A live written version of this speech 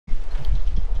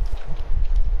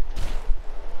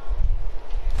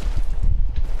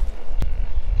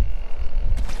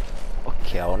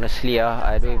Yeah, honestly,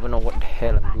 I don't even know what the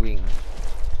hell I'm doing,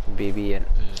 baby. And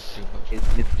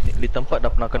Di tempat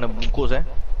dah pernah kena bungkus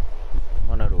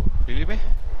mana tu? Really meh?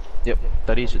 Yep,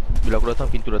 tadi bila aku datang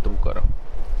pintu dah terbuka dah.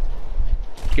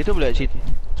 Kita boleh actually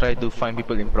try to find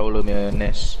people in Prowler punya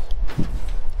nest.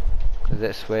 Cause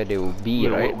that's where they will be,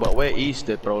 right? But where is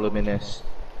the Prowler punya nest?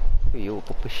 Yo,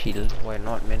 purple shield. Why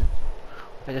not, man?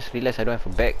 I just realized I don't have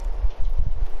a bag.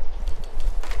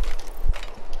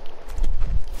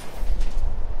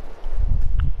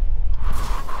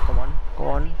 Come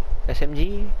on.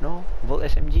 SMG? No? Volt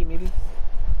SMG maybe?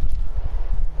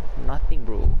 Nothing,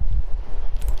 bro.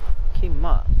 Okay,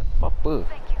 mak. Apa?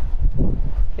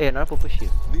 Another purple shield.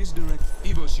 This direct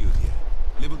Evo shield here.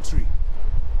 Level 3.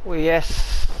 Oh,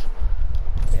 yes.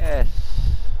 Yes.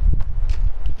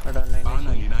 Ada 999.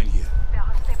 R99 here.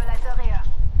 Barrel stabilizer here.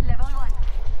 Level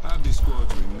 1. Have the squad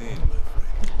remain, my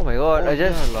friend. Oh my god, I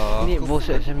just yalah, need aku both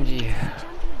SMG.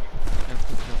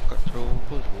 Aku tengok kat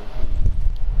trouble tu.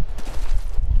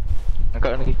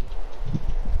 Angkat lagi.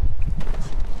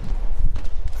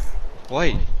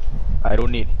 Why? I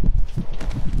don't need.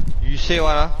 You say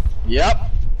what ah? Yup.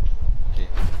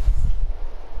 Okay.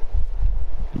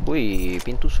 Wih,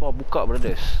 pintu suar buka,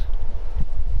 brothers.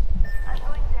 I'm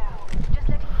going down. Just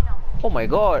letting you know. Oh my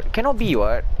god, cannot be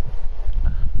what?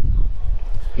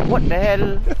 What the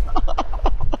hell?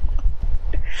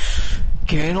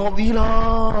 Cannot be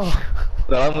lah.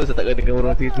 Dah lama saya tak dengar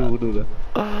orang tidur tu lah.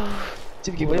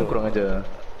 Cip gimana kurang ajar.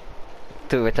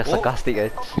 Tu macam Oh. sarcastic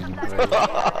kan.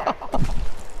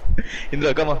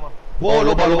 Indra come ah. Oh,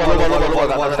 loba.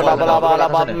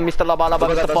 Mr. Laba,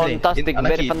 Mr. Fantastic,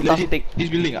 very fantastic. This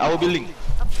building, our building.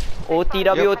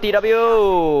 OTW.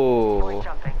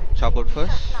 Jumping. Cabut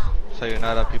first.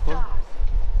 Sayonara people.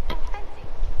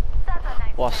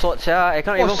 Wah, sword sia. I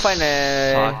can't even find a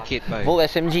Sakit bhai. Volt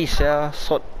SMG sia.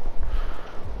 Sword.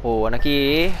 Oh,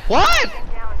 anaki. What?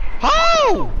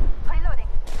 How? Reloading.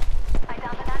 I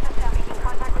downed an adversary in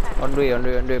contact with them. On the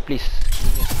way, please.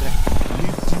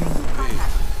 Lifting the veil.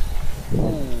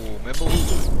 Oh, member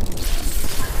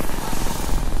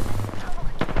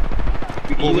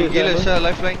Oh, gila saya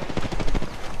lifeline.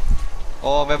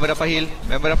 Oh, member dapat heal.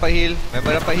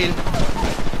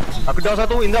 Aku down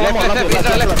satu, Indra lama.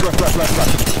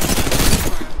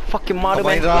 Fucking mother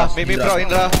man. Indra, maybe pro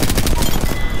Indra.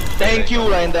 Thank you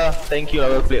lah Indra. Thank you lah,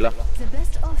 well played lah. The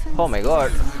best offense. Oh my god.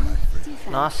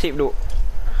 Defense. Nasib tu.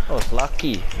 Oh, it's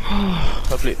lucky.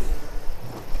 Well played.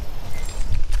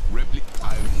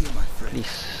 I'm here, my friend.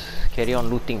 Please carry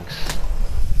on looting.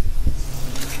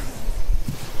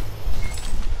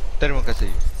 Terima kasih.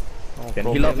 No Can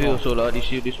problem, heal up you no. also lah.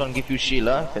 This one give you shield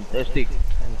lah. Fantastic.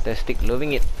 Fantastic,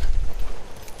 loving it.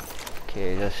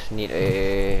 Okay, just need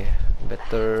a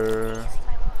better.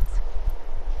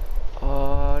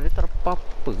 Dia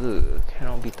terpapa ke?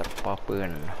 Cannot be terpapa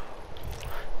kan?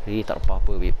 Really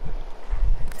terpapa, babe.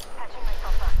 Patching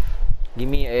myself up. Give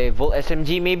me a Volt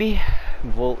SMG maybe.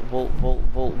 Volt.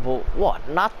 What?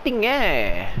 Nothing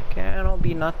Cannot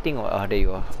be nothing. There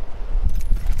you are.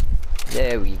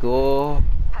 There we go.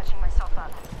 Patching myself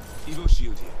up. Evo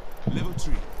shield here. Level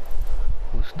 3.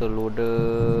 Booster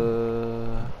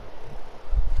loader.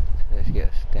 Let's get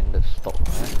standard stock.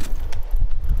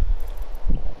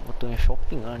 Betulnya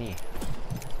shopping lah ni.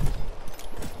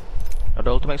 Ada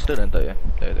ultimate stern tak ya?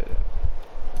 Tak.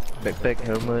 Backpack,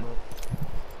 helmet.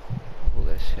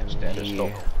 Standard SMG.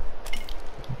 stock.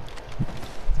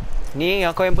 Ni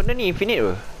yang kau yang benda ni infinite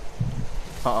ke?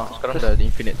 Sekarang dah ada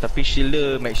infinite. Tapi shield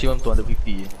dia maximum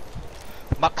 250.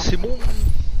 Maksimum.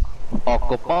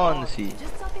 Occupancy.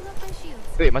 Just topping up my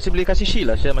shields. Wait, masih boleh kasih shield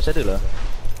lah. Saya masih ada lah.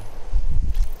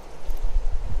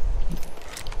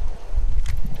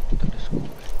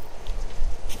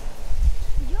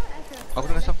 Your efforts Aku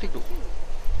dengar something tu.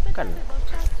 Kan?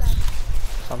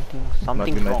 Something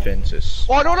Must be my wrong. fences.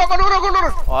 Oh, no.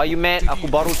 Are you mad? Aku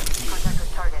baru. Contact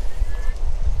with target.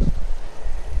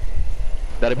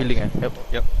 Dah ada building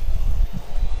Yep.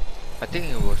 I think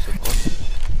it was a god.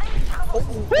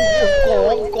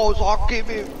 Kau sakit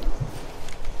babe.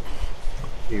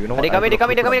 You know Dia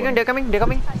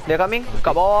coming.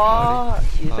 Kat bawah.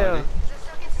 Is there? The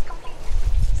circuit is complete.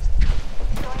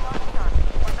 Going on beyond.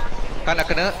 We're back. Kan nak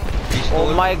kena Oh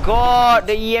pistol. my god,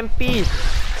 the EMPs.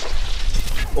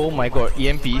 Oh my god,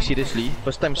 EMP seriously.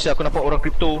 First time aku nampak orang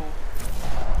crypto.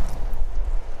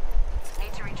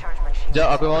 Need to recharge my shield. Sekejap,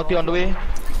 aku multi on the way.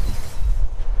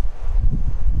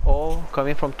 Oh,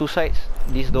 coming from two sides.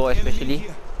 This door especially.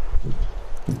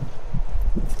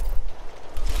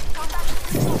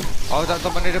 Aku tak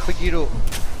tahu mana dia pergi tu.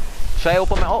 Should I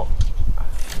open my... Oh,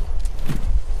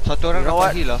 Satu orang You know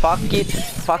what? dapat heal lah.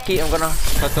 Fuck it, I'm gonna.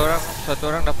 Satu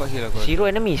orang dapat heal aku. Zero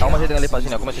enemies. Aku masih tengah lepak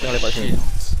sini, aku masih tengah lepak sini.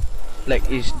 Like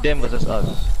it's them versus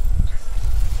us.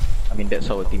 I mean that's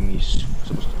how a team is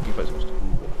supposed to be.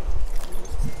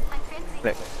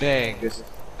 Like Dang. yes.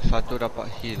 Satu dapat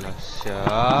heal lah.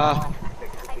 Syah.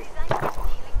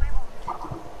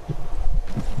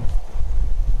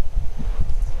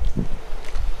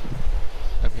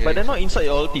 But they're not inside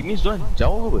your team, diorang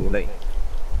jauh ke apa? Like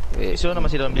Wait, so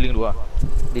masih dalam building 2 lah.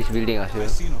 this building lah sure.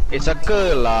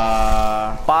 Circle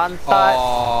lah. Pantat.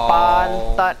 Oh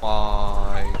Pantat.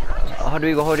 my. How do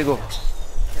we go? Oh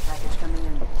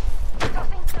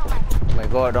my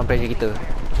god, don't pressure kita.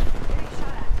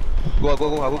 Go.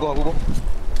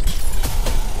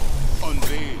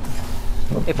 Unveil.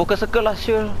 Fokus circle lah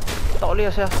sure. Tak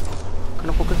boleh lah Syah.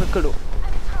 Kena fokus circle tu.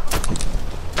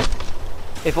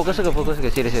 Fokus circle.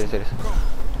 Serius.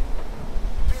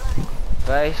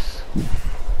 Guys.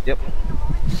 Yep.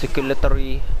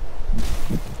 Circulatory.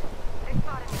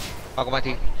 Aku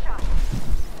mati.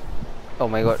 Oh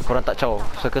my god, korang tak caw.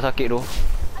 Circle sakit tu.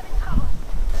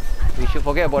 We should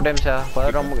forget about them Syah.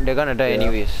 Padahal they're gonna die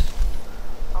anyways.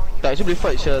 Tak, actually boleh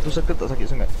fight Syah, tu circle tak sakit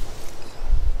sangat.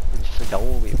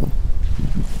 Sejauh weh.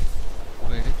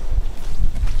 Mana dia?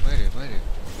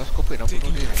 Last copy nak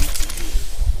bunuh dia.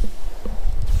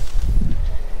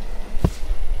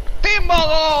 Timbang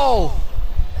kau!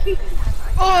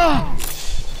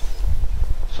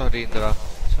 Sorry Indra.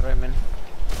 Sorry man.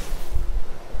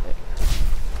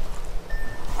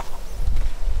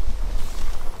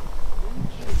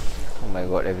 Oh my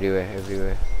god, everywhere.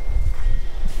 The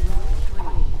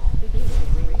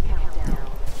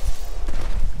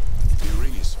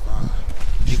ring is far.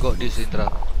 You got this Indra.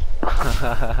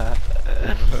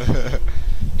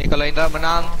 Ni kalau Indra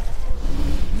menang,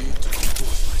 Need to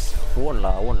compose myself. Won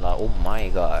lah. Oh my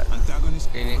god. Antagonist.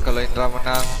 ini kalau Indra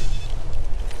menang,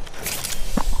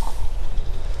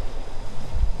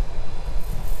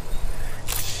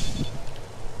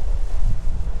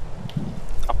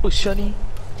 Apa Syah ni?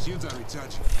 Shields are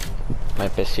recharging. My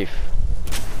passive.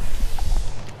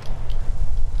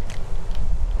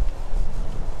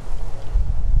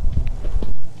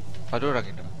 ada orang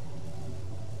Indra.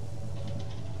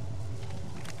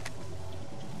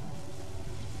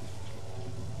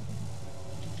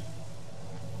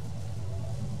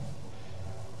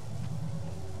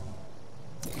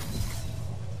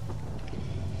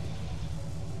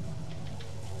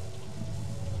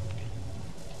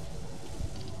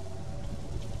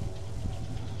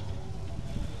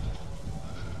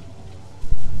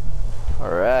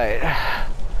 Alright.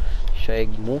 Should I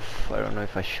move? I don't know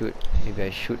if I should. Maybe I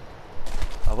should.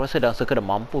 Aku rasa dalam circle dah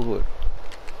mampu kot.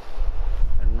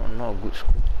 Not a good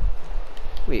scope.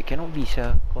 Wait, cannot be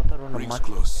Syah. Kau taruh orang Rings mati.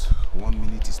 close. 1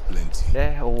 minute is plenty.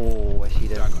 There. Oh, I see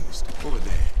that. Antagonist. Over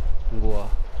there. Tunggu lah.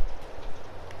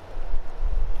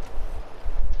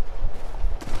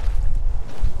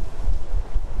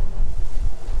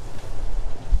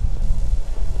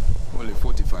 Only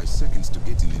 45 seconds to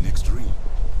get in the next ring.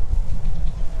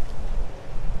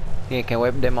 Okay, can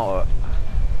wipe them out.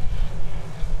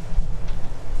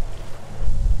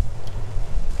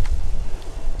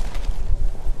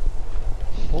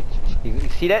 Oh, you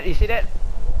see that? You see that?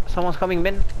 Someone's coming,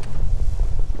 Ben.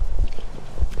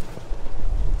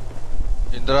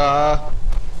 Indra.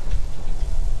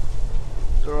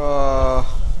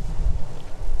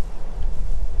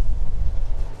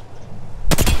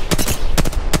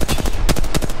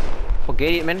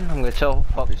 Forget it, man. I'm gonna show.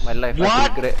 Fuck my life. What? I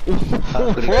regret.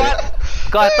 What?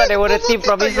 Kau thought they were the team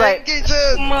from inside.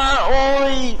 Ma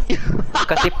oi.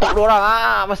 Kasih poke dorang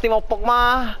ah. Mesti mau poke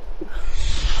mah.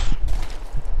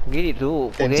 Forget it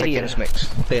tu. 10 Forget seconds it. max.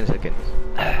 10 seconds.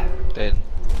 10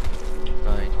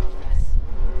 9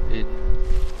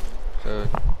 8 7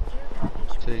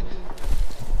 6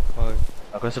 5.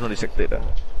 Aku rasa not dissected dah.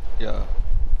 Ya.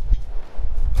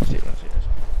 Nasib.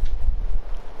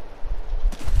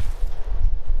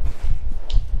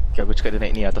 Okay, aku cakap dia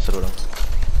naik ni atas orang.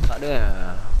 Tak ada.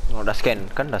 Oh, dah scan.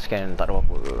 Kan dah scan. Tak ada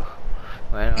apa-apa.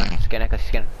 Scan kasih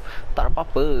scan. Tak ada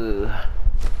apa-apa.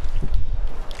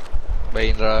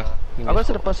 Baik Indra. Aku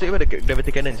rasa lepas straight away ada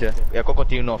gravity cannon je. Ya, kau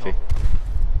continue north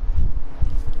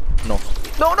North.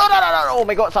 No. Oh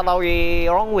my god, salah way.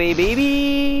 Wrong way, baby.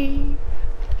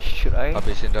 Should I?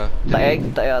 Habis Indra.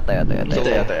 Tak ya.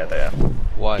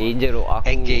 One. Danger tu.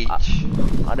 Aku Engage.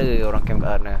 ada orang camp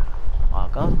kat sana.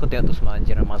 Kau tengok tu semua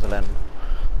anjir Mazlan.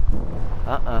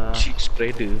 Cheat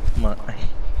spreader. Mak.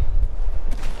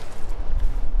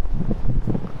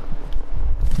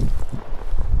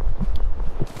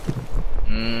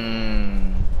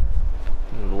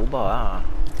 Lupa lah.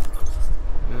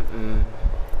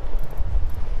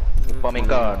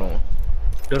 Pameka no.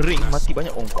 The ring mati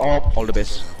banyak. Oh, all the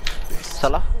best.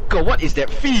 Salah? Kau, what is that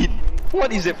feed?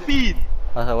 What is that feed?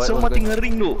 What Semua was going- tinggal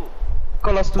ring tu.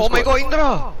 Kau last two Oh my squad. god, Indra!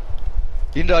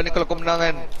 Indra ni kalau kau menang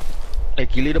kan.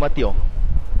 Killer dia mati oh.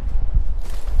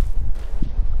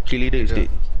 Killer dia is dead.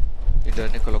 Indra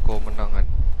ni kalau kau menang kan.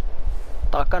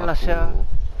 Takkanlah Syah.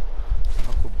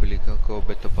 Aku belikan kau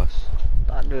battle pass.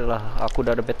 Tak adalah, aku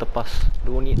dah ada battle pass.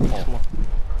 Don't need ni semua.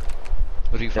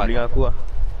 Jangan Refund. beli aku lah.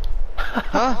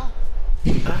 Hah?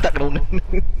 Tak kena guna.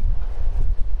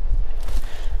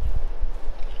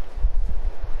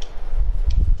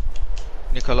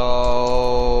 Ni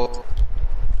kalau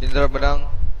Indra menang.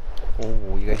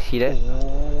 Oh, you guys see that?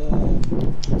 Oh.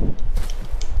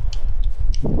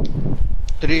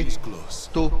 3, Is close.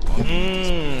 2.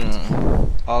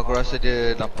 Aku rasa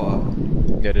dia nampak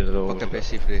Ya dia tahu. pakai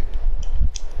pasif dia.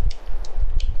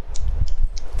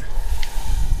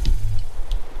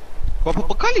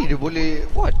 Berapa kali dia boleh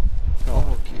buat? Oh,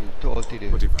 okey, itu ulti dia.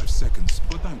 45 seconds,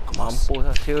 but I'm close. Mampu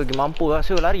lah Syah, lagi mampu lah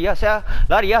Syah. Lari lah Syah.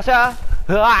 Lari lah Syah.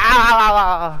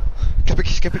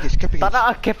 Capek. Tak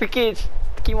nak care package.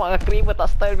 Kimak dengan Kraber tak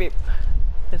style babe.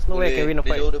 There's no way I can win a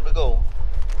fight. Dia jauh kau.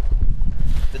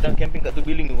 Sedang camping kat tu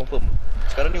building tu confirm.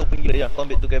 Sekarang ni open gila ya. Kau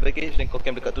ambil tu care package dan kau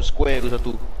camp dekat tu square tu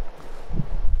satu.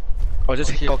 Oh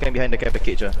just Okay. kau camp behind the care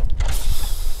package lah.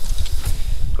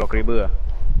 Kalau Kraber lah.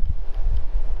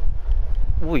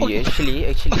 Ui,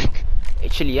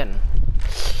 actually kan.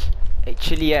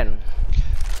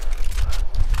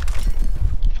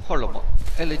 Alamak.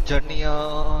 Elejania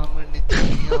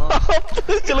menitania.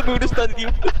 Kalau gue udah start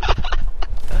game.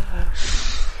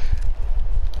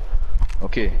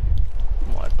 Okay.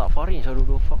 Tak Farin Syah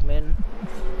dulu. Fuck man.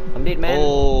 Ambil man.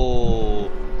 Oh.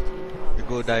 You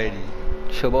go die ni.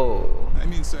 Shobo.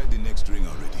 I'm inside the next ring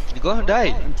already. You go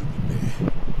die. Time to prepare.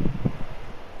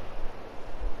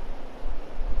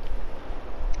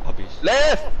 Habis.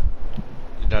 Left.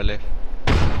 Indra left.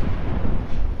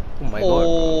 Oh my god.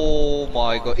 Oh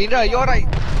my god. Indra, you're right.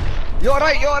 You're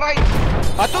right.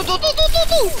 Ah, tu.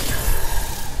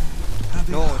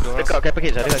 No, Dekat care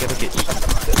package lah, dekat care package.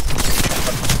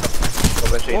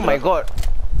 Oh my god.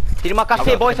 Terima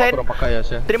kasih boys and Korang pakai lah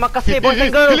Syah. terima kasih boys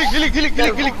and girls.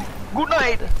 Gilik. Good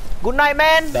night. Good night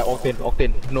man. Dah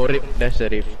Octane. No rape, that's the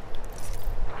rape.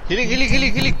 Gilik.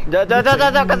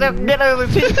 Jangan kasi dia dah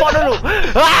switch spot dulu.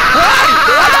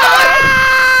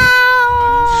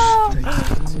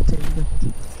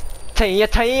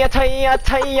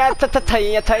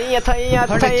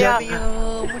 Tanya.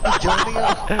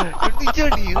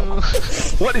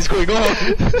 What is going on?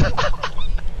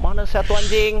 Mana satu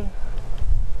anjing?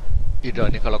 Indra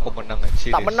ni kalau kau menang kan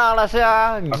serius. Tak menang lah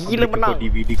saya. Gila menang. Kau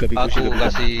DVD ke Aku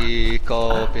kasih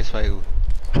kau PS5 aku.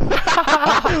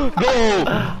 Go.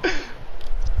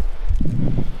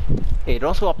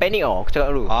 Diorang suruh panic tau, aku cakap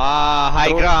dulu. High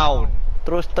Terus- ground.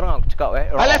 Terus terang aku cakap Left.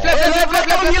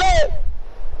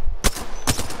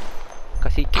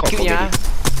 Kasih kick-nya.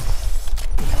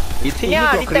 Sini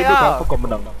lah, detect lah. Apa kau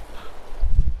menang?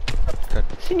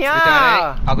 Sini Dia tengah naik.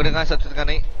 lah. Aku dengar satu tengah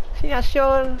naik. Sini lah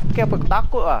Syul. Okay apa, aku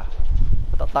takut lah.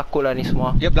 Aku tak takut lah ni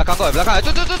semua. Dia belakang kau, belakang.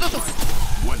 Tu.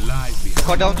 One live behind.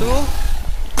 Kau down tu.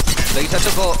 Lagi satu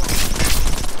kau.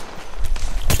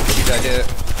 Tidak ada.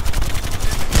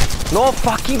 No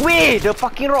fucking way. The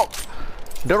fucking rock.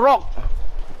 The rock.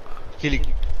 Healing.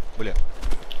 Boleh.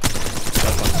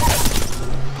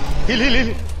 Heal.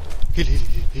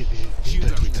 Shield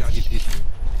are recharged.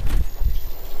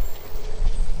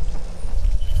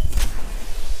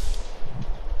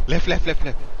 Left.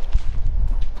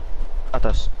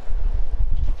 Atas.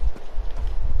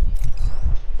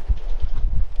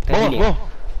 Tengah healing.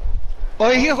 Oh,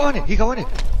 he kawan ni.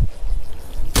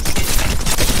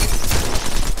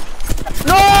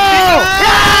 No!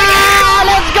 Yeah!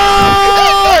 Let's go!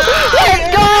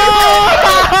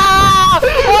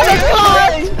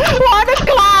 What a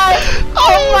clutch!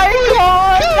 Oh my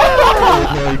god!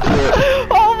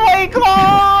 Oh my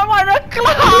god! What a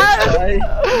clutch!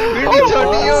 Really,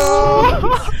 Johnny?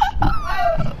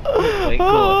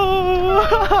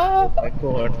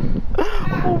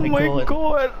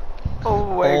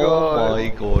 Oh my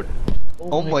god!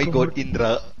 Oh my god,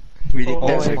 Indra. We need, Oh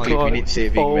that's my a clip we god. need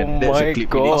saving, Oh man. That's my a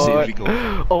clip we need god. saving.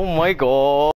 Oh my god!